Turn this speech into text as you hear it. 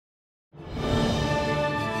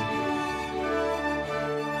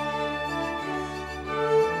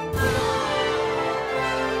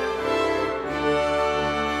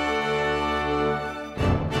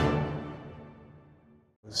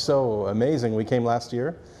so amazing. We came last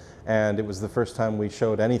year, and it was the first time we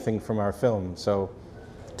showed anything from our film. So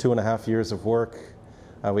 2.5 years of work.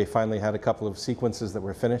 We finally had a couple of sequences that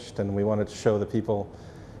were finished, and we wanted to show the people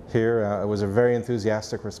here. It was a very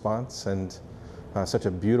enthusiastic response, and such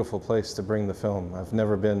a beautiful place to bring the film. I've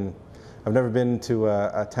never been to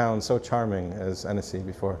a town so charming as Annecy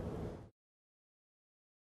before.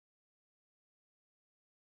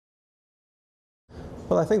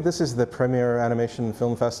 Well, I think this is the premier animation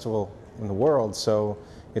film festival in the world, so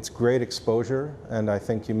it's great exposure, and I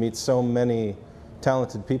think you meet so many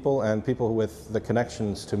talented people and people with the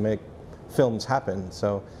connections to make films happen.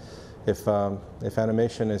 So if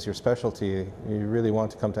animation is your specialty, you really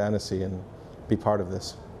want to come to Annecy and be part of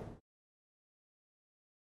this.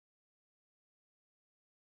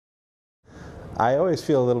 I always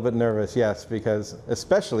feel a little bit nervous, yes, because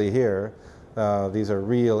especially here, these are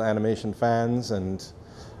real animation fans, and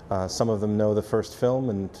some of them know the first film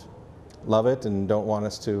and love it and don't want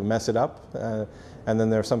us to mess it up. And then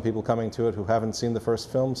there are some people coming to it who haven't seen the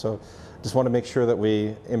first film, so just want to make sure that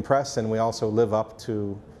we impress and we also live up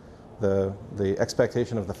to the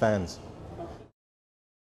expectation of the fans.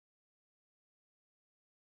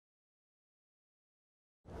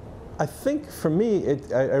 I think for me,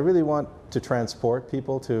 I really want to transport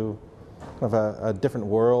people to kind of a different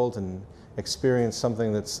world and experience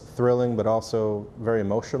something that's thrilling but also very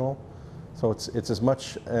emotional. So it's as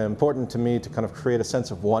much important to me to kind of create a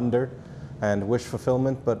sense of wonder and wish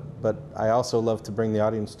fulfillment, but I also love to bring the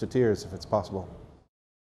audience to tears if it's possible.